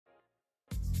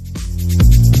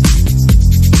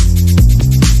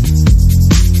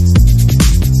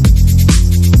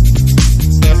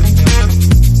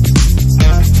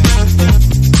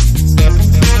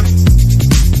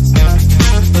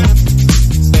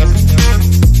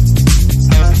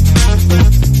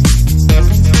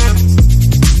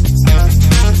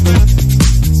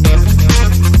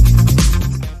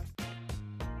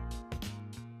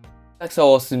back to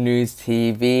Arsenal News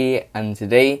TV, and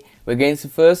today we're going to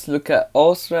first look at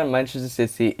Arsenal and Manchester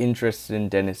City interested in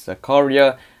Denis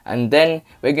Zakaria, and then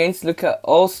we're going to look at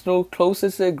Arsenal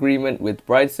closest to agreement with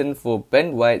Brighton for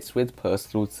Ben White with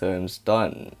personal terms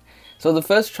done. So the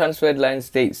first transfer headline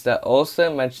states that Arsenal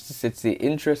and Manchester City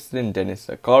interested in Denis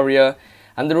Zakaria,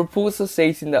 and the reports are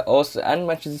stating that Arsenal and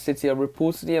Manchester City are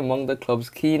reportedly among the clubs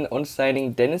keen on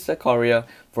signing Denis Zakaria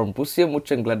from Borussia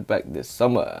Monchengladbach this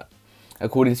summer.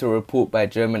 According to a report by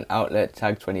German outlet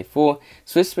Tag24,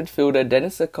 Swiss midfielder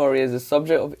Denis Zakaria is a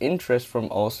subject of interest from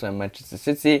Arsenal and Manchester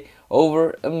City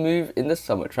over a move in the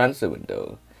summer transfer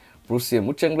window. Borussia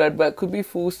Monchengladbach could be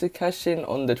forced to cash in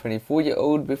on the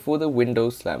 24-year-old before the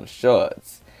window slams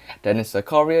shut. Denis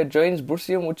Zakaria joins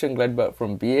Borussia Monchengladbach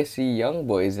from BSC Young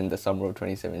Boys in the summer of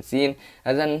 2017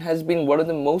 and has been one of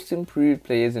the most improved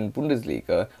players in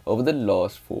Bundesliga over the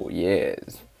last 4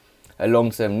 years. A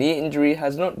long-term knee injury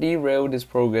has not derailed his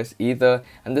progress either,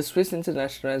 and the Swiss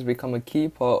international has become a key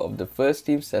part of the first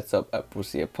team setup at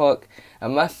Borussia Park,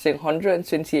 amassing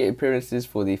 128 appearances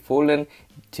for the Fohlen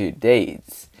to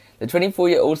date. The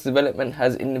 24-year-old's development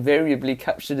has invariably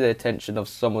captured the attention of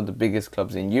some of the biggest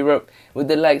clubs in Europe, with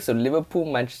the likes of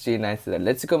Liverpool, Manchester United,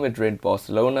 Atletico Madrid,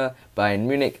 Barcelona, Bayern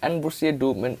Munich and Borussia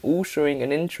Dortmund all showing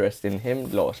an interest in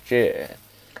him last year.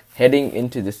 Heading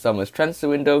into this summer's transfer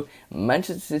window,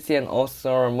 Manchester City and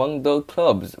Arsenal are among the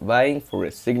clubs vying for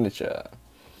his signature.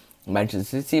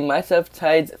 Manchester City might have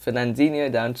tied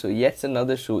Fernandinho down to yet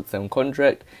another short-term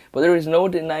contract, but there is no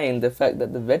denying the fact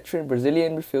that the veteran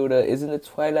Brazilian midfielder is in the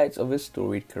twilight of his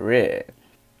storied career.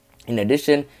 In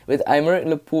addition, with Aymeric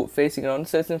Laporte facing an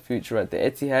uncertain future at the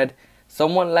Etihad,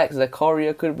 someone like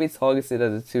Zakaria could be targeted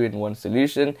as a 2-in-1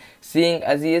 solution, seeing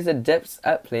as he is adept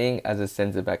at playing as a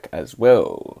centre-back as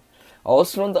well.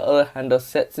 Arsenal, on the other hand, are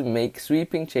set to make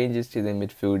sweeping changes to their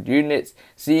midfield units,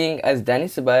 seeing as Dani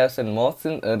Ceballos and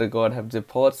Martin Odegaard have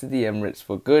departed the Emirates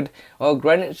for good, while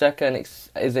Granit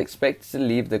Xhaka is expected to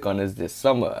leave the Gunners this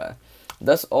summer.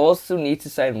 Thus, Arsenal need to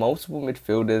sign multiple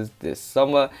midfielders this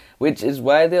summer, which is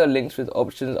why they are linked with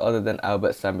options other than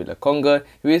Albert Sambi Lokonga,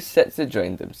 who is set to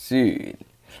join them soon.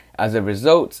 As a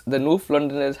result, the North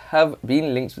Londoners have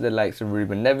been linked with the likes of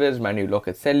Ruben Neves, Manu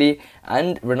Locatelli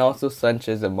and Renato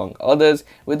Sanchez among others,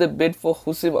 with a bid for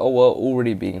Houssem Aouar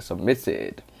already being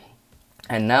submitted.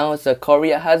 And now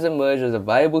Zakaria has emerged as a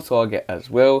viable target as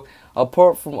well.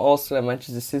 Apart from Arsenal and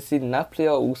Manchester City, Napoli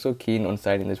are also keen on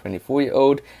signing the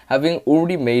 24-year-old, having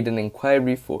already made an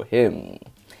inquiry for him.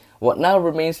 What now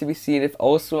remains to be seen if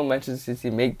Arsenal and Manchester City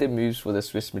make the moves for the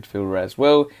Swiss midfielder as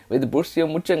well, with Borussia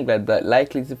Monchengladbach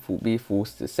likely to be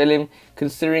forced to sell him,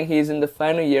 considering he is in the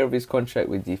final year of his contract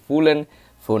with the Fohlen.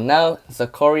 For now,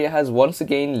 Zakaria has once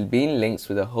again been linked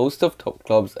with a host of top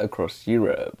clubs across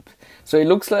Europe. So it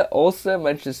looks like Arsenal and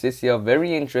Manchester City are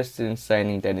very interested in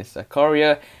signing Denis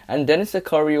Zakaria, and Denis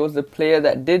Zakaria was the player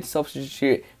that did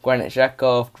substitute Granit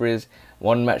Xhaka after his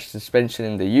one-match suspension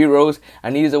in the Euros,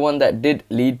 and he's the one that did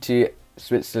lead to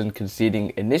Switzerland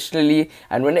conceding initially.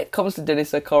 And when it comes to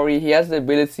Denis Zakaria, he has the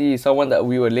ability, he's someone that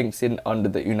we were linked in under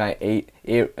the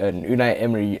Unai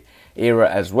Emery era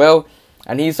as well.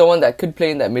 And he's someone that could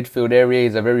play in that midfield area.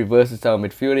 He's a very versatile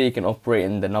midfielder. He can operate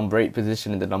in the number 8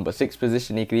 position, in the number 6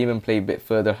 position. He can even play a bit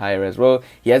further higher as well.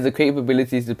 He has the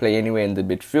capabilities to play anywhere in the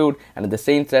midfield, and at the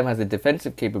same time has the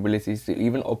defensive capabilities to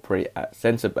even operate at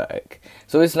centre-back.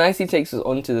 So this nicely takes us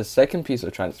on to the second piece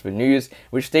of transfer news,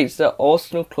 which states that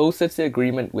Arsenal closer to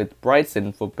agreement with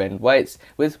Brighton for Ben White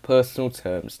with personal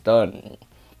terms done.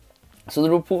 So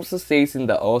the reports are stating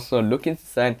that Arsenal are looking to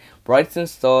sign Brighton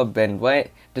star Ben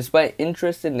White, despite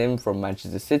interest in him from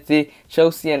Manchester City,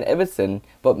 Chelsea and Everton,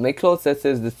 but Mikel Arteta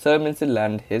is determined to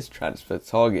land his transfer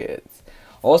targets.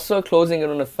 Also closing in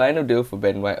on a final deal for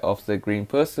Ben White after agreeing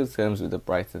personal terms with the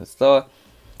Brighton star.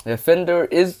 The defender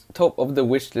is top of the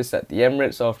wish list at the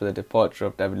Emirates after the departure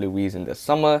of David Luiz in the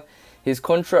summer. His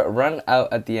contract ran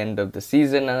out at the end of the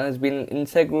season and has been an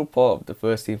integral part of the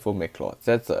first team for Mikel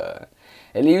Arteta.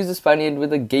 It leaves the Spaniard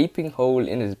with a gaping hole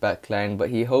in his backline, but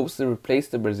he hopes to replace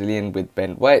the Brazilian with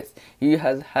Ben White, who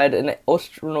has had an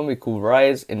astronomical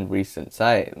rise in recent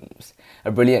times.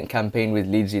 A brilliant campaign with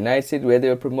Leeds United, where they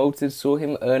were promoted, saw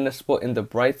him earn a spot in the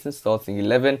Brighton starting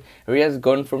 11, where he has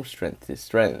gone from strength to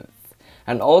strength.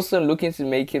 And also looking to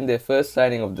make him their first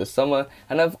signing of the summer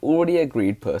and have already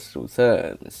agreed personal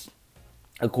terms.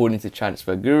 According to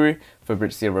transfer guru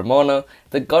Fabrizio Romano,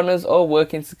 the Gunners are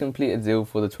working to complete a deal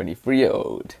for the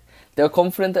 23-year-old. They are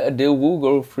confident that a deal will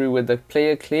go through, with the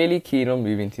player clearly keen on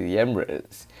moving to the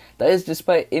Emirates. That is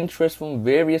despite interest from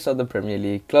various other Premier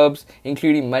League clubs,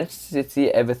 including Manchester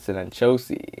City, Everton and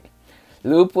Chelsea.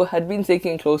 Liverpool had been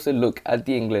taking a closer look at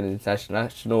the England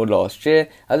international last year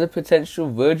as a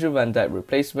potential Virgil van Dijk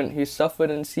replacement who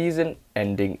suffered a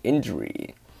season-ending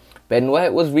injury. Ben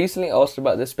White was recently asked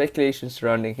about the speculation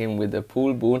surrounding him with the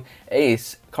pool-born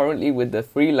ace currently with the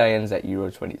Three Lions at Euro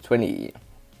 2020.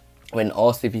 When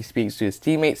asked if he speaks to his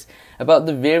teammates about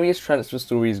the various transfer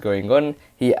stories going on,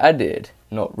 he added,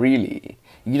 "Not really.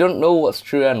 You don't know what's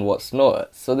true and what's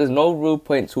not, so there's no real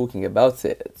point talking about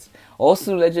it."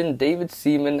 Arsenal legend David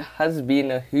Seaman has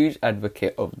been a huge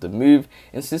advocate of the move,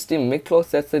 insisting Mikel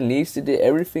Arteta needs to do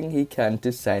everything he can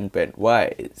to sign Ben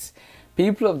White.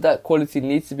 "People of that quality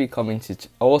need to be coming to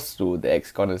Arsenal," the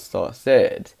ex-Gunners star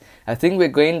said. "I think we're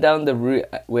going down the route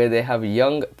where they have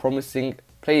young, promising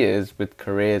players with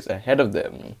careers ahead of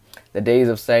them. The days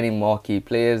of signing marquee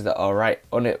players that are right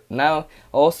on it now,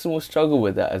 Arsenal will struggle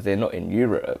with that as they're not in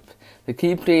Europe. The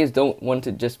key players don't want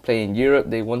to just play in Europe,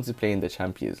 they want to play in the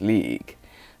Champions League."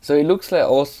 So it looks like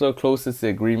Arsenal closest to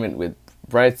agreement with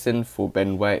Brighton for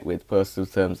Ben White with personal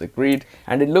terms agreed,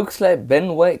 and it looks like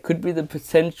Ben White could be the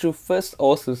potential first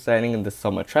Arsenal signing in the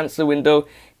summer transfer window,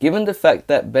 given the fact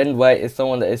that Ben White is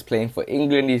someone that is playing for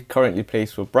England. He currently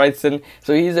plays for Brighton,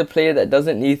 so he's a player that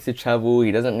doesn't need to travel,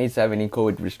 he doesn't need to have any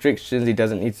COVID restrictions, he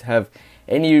doesn't need to have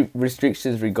any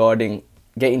restrictions regarding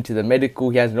getting to the medical.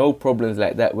 He has no problems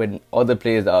like that when other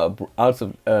players are out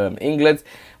of England.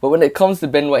 But when it comes to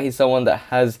Ben White, he's someone that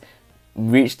has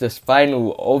reached the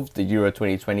final of the Euro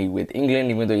 2020 with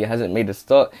England, even though he hasn't made a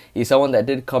start. He's someone that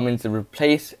did come in to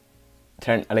replace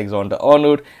Trent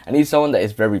Alexander-Arnold, and he's someone that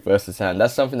is very versatile, and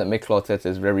that's something that Mikel Arteta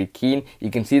is very keen.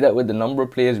 You can see that with the number of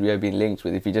players we have been linked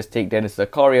with. If you just take Denis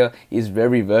Zakaria, he's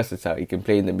very versatile. He can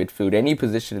play in the midfield, any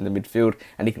position in the midfield,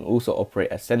 and he can also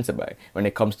operate as centre-back. When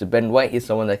it comes to Ben White, he's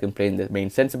someone that can play in the main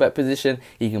centre-back position,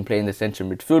 he can play in the central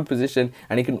midfield position,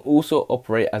 and he can also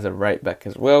operate as a right-back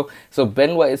as well. So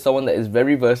Ben White is someone that is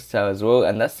very versatile as well,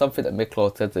 and that's something that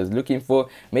Mikel Arteta is looking for.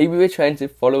 Maybe we're trying to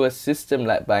follow a system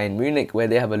like Bayern Munich, where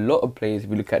they have a lot of players. If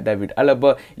you look at David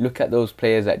Alaba, you look at those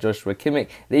players like Joshua Kimmich,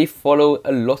 they follow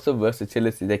a lot of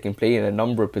versatility. They can play in a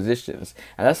number of positions,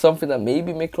 and that's something that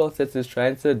maybe Mikel Arteta is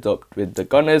trying to adopt with the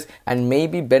Gunners, and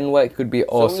maybe Ben White could be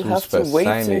Arsenal's first signing. So we'll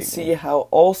have to wait and see how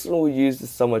Arsenal will use the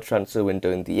summer transfer window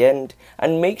in the end,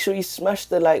 and make sure you smash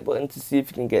the like button to see if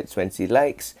you can get 20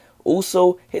 likes.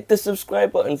 Also, hit the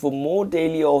subscribe button for more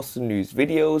daily Arsenal news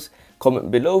videos.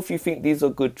 Comment below if you think these are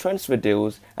good transfer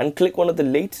deals, and click one of the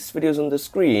latest videos on the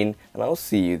screen, and I'll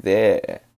see you there.